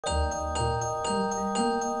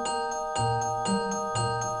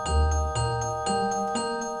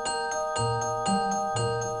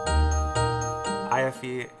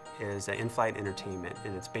philosophy is Inflight Entertainment,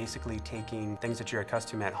 and it's basically taking things that you're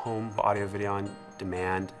accustomed at home, audio, video on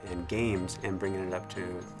demand, and games, and bringing it up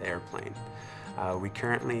to the airplane. We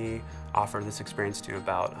currently offer this experience to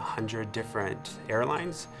about 100 different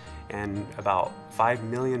airlines, and about 5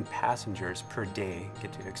 million passengers per day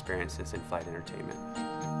get to experience this in-flight entertainment.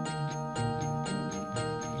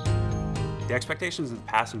 The expectations of the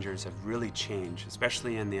passengers have really changed,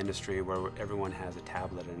 especially in the industry where everyone has a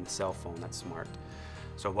tablet and a cell phone that's smart.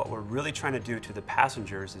 So what we're really trying to do to the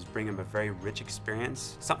passengers is bring them a very rich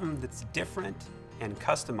experience, something that's different and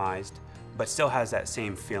customized, but still has that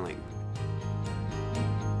same feeling.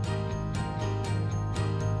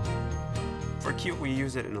 For Qt, we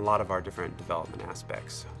use it in a lot of our different development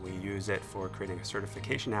aspects. We use it for creating a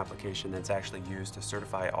certification application that's actually used to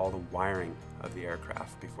certify all the wiring of the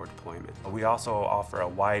aircraft before deployment. We also offer a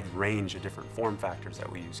wide range of different form factors that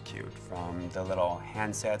we use Qt, from the little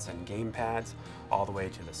handsets and game pads, all the way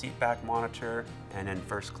to the seat back monitor, and in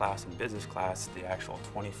first class and business class, the actual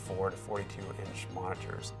 24 to 42-inch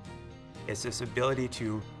monitors. It's this ability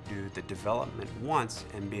to do the development once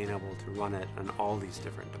and being able to run it on all these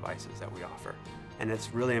different devices that we offer. And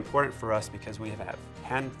it's really important for us because we have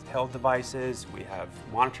handheld devices, we have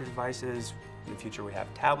monitor devices, in the future we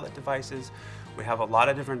have tablet devices. We have a lot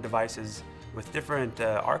of different devices with different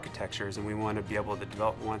architectures, and we want to be able to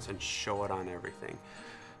develop once and show it on everything.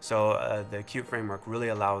 So the Qt framework really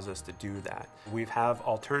allows us to do that. We have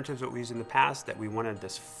alternatives that we used in the past that we wanted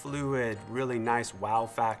this fluid, really nice wow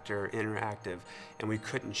factor, interactive, and we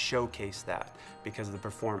couldn't showcase that because of the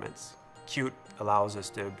performance. Qt allows us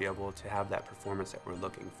to be able to have that performance that we're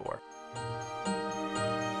looking for.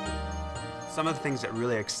 Some of the things that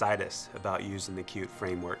really excite us about using the Qt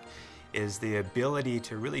framework is the ability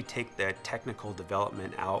to really take the technical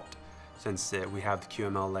development out, since we have the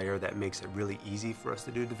QML layer that makes it really easy for us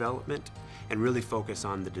to do development, and really focus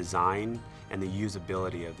on the design and the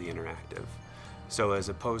usability of the interactive. So as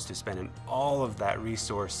opposed to spending all of that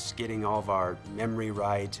resource getting all of our memory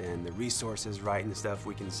right and the resources right and stuff,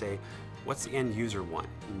 we can say, what's the end user want?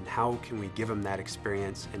 And how can we give them that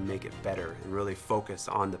experience and make it better, and really focus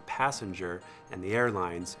on the passenger and the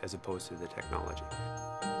airlines as opposed to the technology.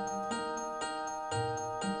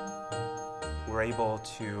 We're able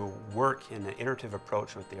to work in an iterative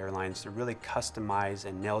approach with the airlines to really customize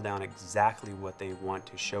and nail down exactly what they want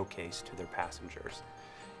to showcase to their passengers.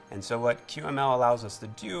 And so what QML allows us to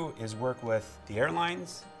do is work with the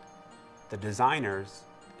airlines, the designers,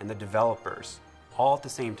 and the developers all at the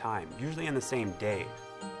same time, usually in the same day.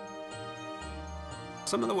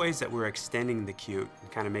 Some of the ways that we're extending the Qt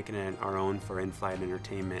and kind of making it our own for in-flight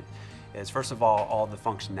entertainment is, first of all the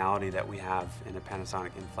functionality that we have in a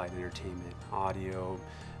Panasonic in-flight entertainment, audio,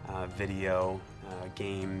 video,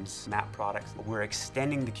 games, map products. We're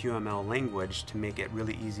extending the QML language to make it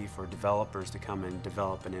really easy for developers to come and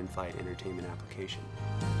develop an in-flight entertainment application.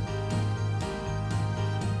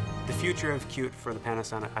 The future of Qt for the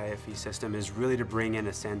Panasonic IFE system is really to bring in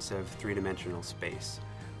a sense of three-dimensional space.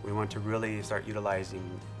 We want to really start utilizing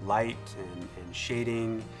light and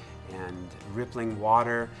shading and rippling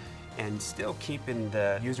water, and still keeping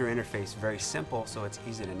the user interface very simple so it's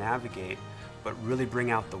easy to navigate, but really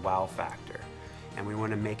bring out the wow factor. And we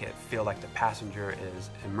want to make it feel like the passenger is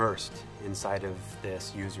immersed inside of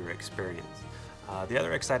this user experience. The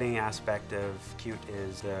other exciting aspect of Qt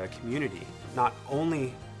is the community. Not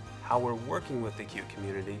only how we're working with the Qt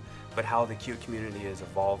community, but how the Qt community is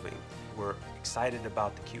evolving. We're excited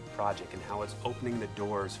about the Qt project and how it's opening the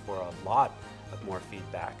doors for a lot of more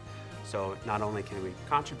feedback. So not only can we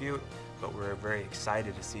contribute, but we're very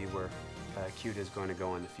excited to see where Qt is going to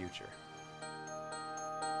go in the future.